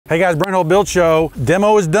Hey guys, Brent Hull Build Show.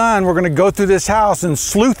 Demo is done. We're gonna go through this house and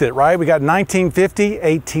sleuth it, right? We got 1950,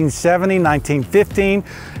 1870, 1915.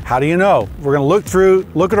 How do you know? We're gonna look through,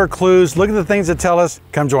 look at our clues, look at the things that tell us.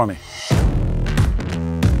 Come join me.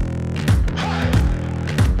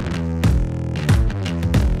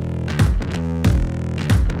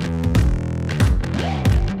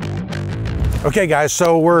 Okay guys,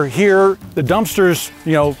 so we're here. The dumpster's,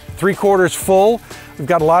 3/4 full. We've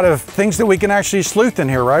got a lot of things that we can actually sleuth in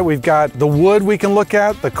here, right? We've got the wood we can look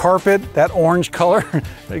at, the carpet, that orange color,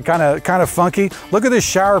 kind of funky. Look at this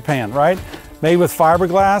shower pan, right? Made with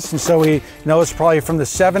fiberglass, and so we know it's probably from the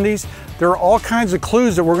 70s. There are all kinds of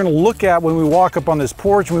clues that we're gonna look at when we walk up on this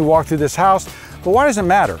porch and we walk through this house. But why does it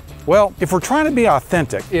matter? Well, if we're trying to be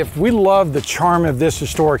authentic, if we love the charm of this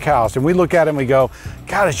historic house and we look at it and we go,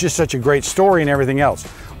 God, it's just such a great story and everything else.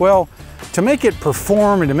 Well, to make it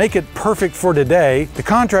perform and to make it perfect for today, the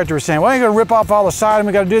contractor was saying, well, you gotta rip off all the siding,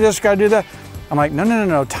 we gotta do this, we gotta do that. I'm like,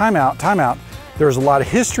 no, time out. There's a lot of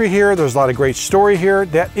history here, there's a lot of great story here,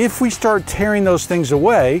 that if we start tearing those things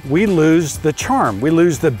away, we lose the charm, we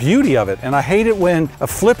lose the beauty of it. And I hate it when a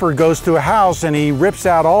flipper goes to a house and he rips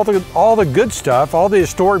out all the good stuff, all the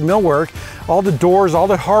historic millwork, all the doors, all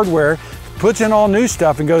the hardware, puts in all new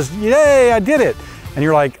stuff and goes, yay, I did it. And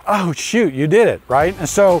you're like, oh shoot, you did it, right? And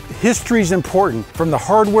so history's important. From the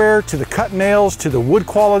hardware to the cut nails to the wood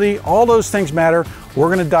quality, all those things matter. We're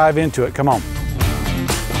gonna dive into it, come on.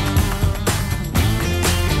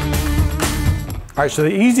 All right, so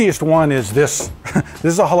the easiest one is this.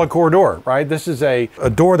 This is a hollow core door, right? This is a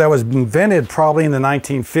door that was invented probably in the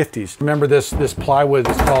 1950s. Remember this plywood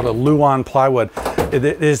is called a Luan plywood. It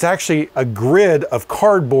is actually a grid of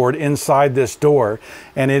cardboard inside this door,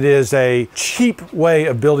 and it is a cheap way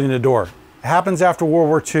of building a door. It happens after World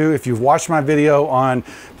War II. If you've watched my video on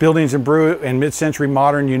buildings and brew and mid-century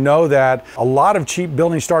modern, you know that a lot of cheap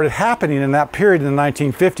buildings started happening in that period in the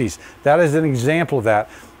 1950s. That is an example of that.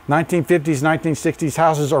 1950s, 1960s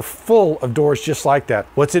houses are full of doors just like that.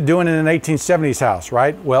 What's it doing in an 1870s house,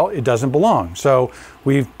 right? Well, it doesn't belong, so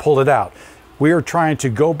we've pulled it out. We are trying to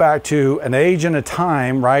go back to an age and a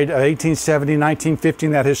time, right? 1870,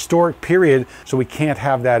 1915, that historic period, so we can't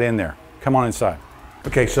have that in there. Come on inside.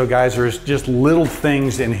 Okay, so guys, there's just little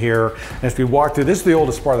things in here. And if we walk through, this is the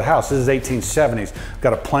oldest part of the house. This is 1870s. We've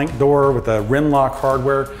got a plank door with a rim lock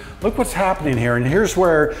hardware. Look what's happening here. And here's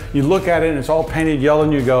where you look at it and it's all painted yellow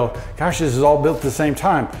and you go, gosh, this is all built at the same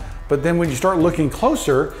time. But then when you start looking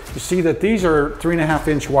closer, you see that these are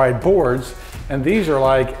 3.5-inch wide boards and these are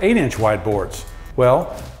like 8-inch wide boards.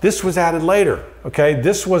 Well, this was added later, okay?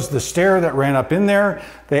 This was the stair that ran up in there.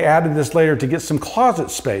 They added this later to get some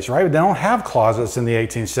closet space, right? They don't have closets in the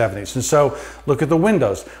 1870s. And so look at the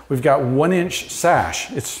windows. We've got 1-inch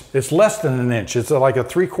sash. It's less than an inch. It's like a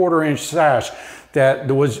 3/4-inch sash that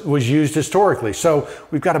was used historically. So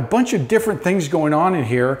we've got a bunch of different things going on in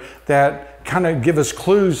here that kind of give us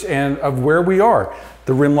clues of where we are.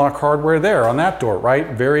 The rim lock hardware there on that door, right?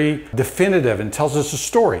 Very definitive and tells us a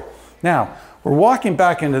story. Now, we're walking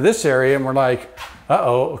back into this area and we're like,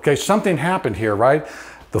 uh-oh, okay, something happened here, right?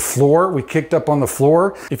 The floor, we kicked up on the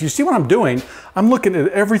floor. If you see what I'm doing, I'm looking at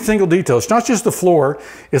every single detail. It's not just the floor,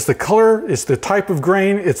 it's the color, it's the type of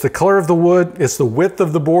grain, it's the color of the wood, it's the width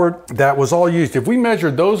of the board that was all used. If we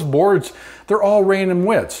measured those boards, they're all random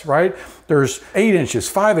widths, right? There's 8 inches,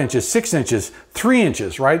 5 inches, 6 inches, 3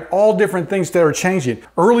 inches, right? All different things that are changing.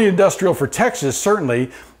 Early industrial for Texas, certainly,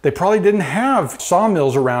 they probably didn't have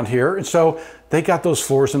sawmills around here, and so they got those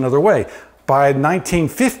floors another way. By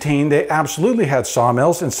 1915, they absolutely had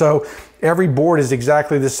sawmills, and so every board is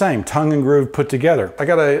exactly the same, tongue and groove put together. I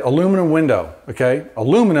got an aluminum window, okay?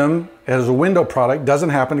 Aluminum as a window product doesn't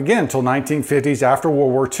happen again until 1950s after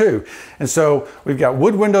World War II. And so we've got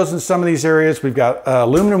wood windows in some of these areas. We've got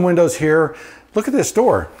aluminum windows here. Look at this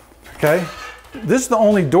door, okay? This is the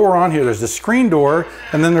only door on here. There's the screen door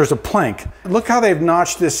and then there's a plank. Look how they've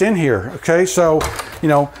notched this in here, okay? So,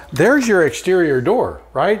 there's your exterior door,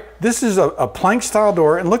 right? This is a plank style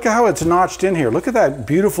door and look at how it's notched in here. Look at that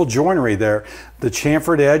beautiful joinery there. The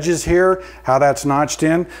chamfered edges here, how that's notched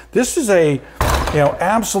in. This is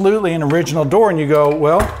absolutely an original door and you go,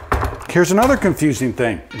 well, here's another confusing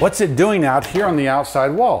thing. What's it doing out here on the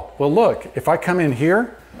outside wall? Well, look, if I come in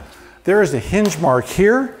here, there is a hinge mark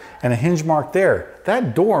here and a hinge mark there.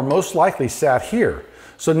 That door most likely sat here.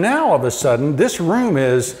 So now all of a sudden, this room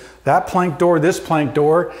is that plank door, this plank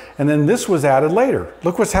door, and then this was added later.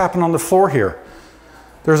 Look what's happened on the floor here.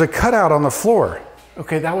 There's a cutout on the floor.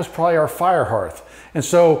 Okay, that was probably our fire hearth. And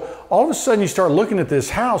so all of a sudden you start looking at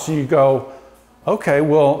this house and you go, okay,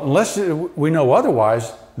 well, unless we know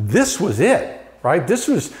otherwise, this was it. right? This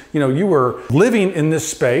was, you were living in this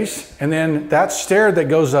space, and then that stair that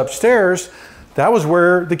goes upstairs, that was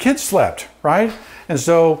where the kids slept, right? And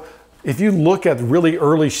so if you look at really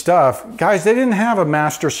early stuff, guys, they didn't have a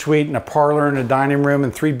master suite and a parlor and a dining room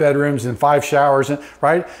and 3 bedrooms and 5 showers,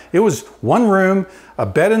 right? It was one room, a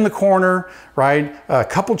bed in the corner, right? A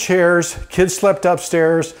couple chairs, kids slept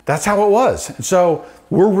upstairs. That's how it was. And so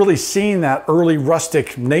we're really seeing that early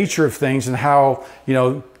rustic nature of things and how,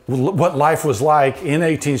 what life was like in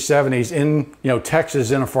 1870s in, Texas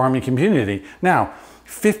in a farming community. Now,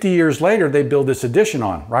 50 years later, they build this addition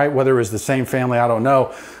on, right? Whether it was the same family, I don't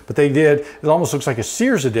know, but they did. It almost looks like a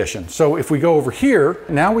Sears addition. So if we go over here,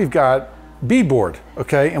 now we've got beadboard,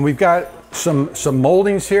 okay? And we've got some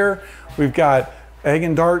moldings here. We've got egg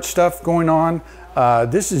and dart stuff going on.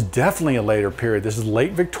 This is definitely a later period. This is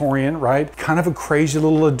late Victorian, right? Kind of a crazy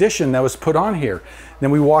little addition that was put on here.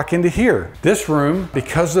 Then we walk into here. This room,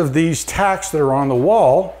 because of these tacks that are on the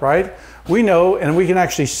wall, right? We know, and we can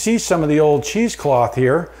actually see some of the old cheesecloth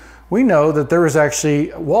here, we know that there was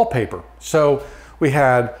actually wallpaper. So we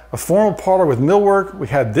had a formal parlor with millwork, we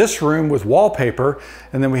had this room with wallpaper,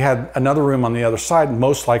 and then we had another room on the other side,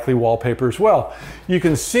 most likely wallpaper as well. You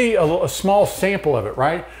can see a small sample of it,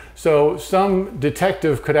 right? So some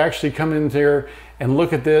detective could actually come in there and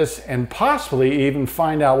look at this and possibly even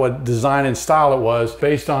find out what design and style it was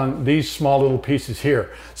based on these small little pieces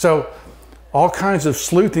here. So all kinds of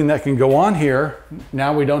sleuthing that can go on here.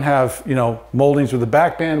 Now we don't have, moldings with a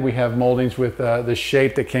backbend. We have moldings with the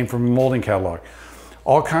shape that came from a molding catalog.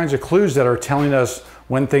 All kinds of clues that are telling us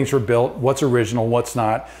when things were built, what's original, what's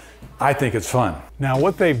not. I think it's fun. Now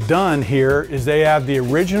what they've done here is they have the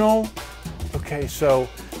original, okay, so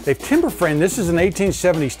they've timber framed. This is an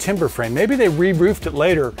 1870s timber frame. Maybe they re-roofed it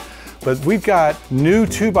later, but we've got new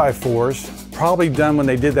 2x4s, probably done when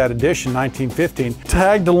they did that addition, 1915,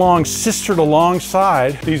 tagged along, sistered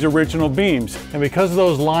alongside these original beams. And because of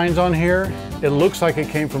those lines on here, it looks like it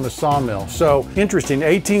came from a sawmill. So interesting,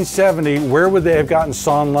 1870, where would they have gotten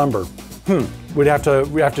sawn lumber? We have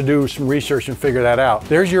to do some research and figure that out.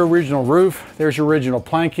 There's your original roof, there's your original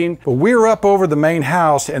planking. But we're up over the main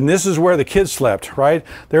house, and this is where the kids slept, right?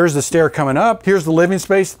 There's the stair coming up, here's the living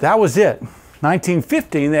space, that was it.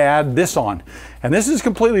 1915, they add this on. And this is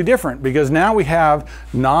completely different because now we have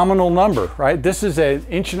nominal number, right? This is an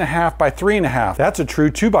 1.5 by 3.5. That's a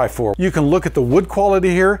true 2x4. You can look at the wood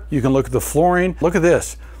quality here. You can look at the flooring. Look at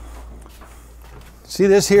this. See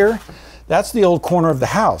this here? That's the old corner of the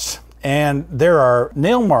house. And there are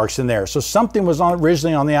nail marks in there. So something was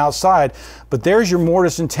originally on the outside, but there's your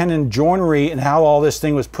mortise and tenon joinery and how all this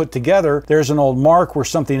thing was put together. There's an old mark where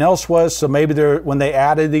something else was. So maybe when they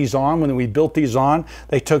added these on, when we built these on,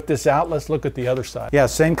 they took this out. Let's look at the other side. Yeah,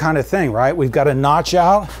 same kind of thing, right? We've got a notch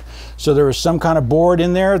out. So there was some kind of board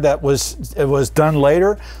in there that was done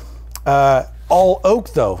later. All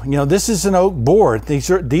oak though, this is an oak board.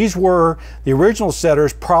 These were the original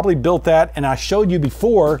setters probably built that, and I showed you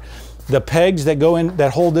before the pegs that go in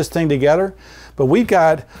that hold this thing together, but we've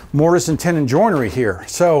got mortise and tenon joinery here.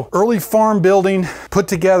 So early farm building put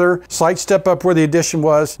together, slight step up where the addition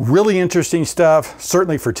was. Really interesting stuff,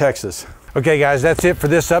 certainly for Texas. Okay guys, that's it for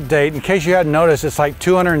this update. In case you hadn't noticed, it's like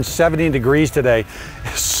 270 degrees today.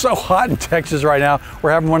 It's so hot in Texas right now.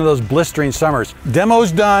 We're having one of those blistering summers.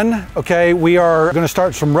 Demo's done, okay? We are gonna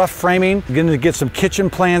start some rough framing. We're gonna get some kitchen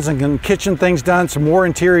plans and kitchen things done, some more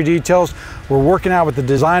interior details. We're working out with the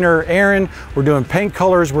designer, Aaron. We're doing paint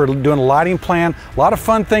colors. We're doing a lighting plan. A lot of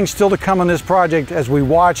fun things still to come on this project as we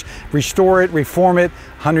watch, restore it, reform it.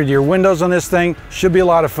 100-year windows on this thing. Should be a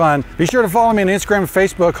lot of fun. Be sure to follow me on Instagram and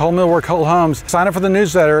Facebook, Hull Millwork, Hull Homes. Sign up for the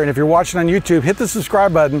newsletter, and if you're watching on YouTube, hit the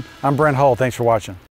subscribe button. I'm Brent Hull. Thanks for watching.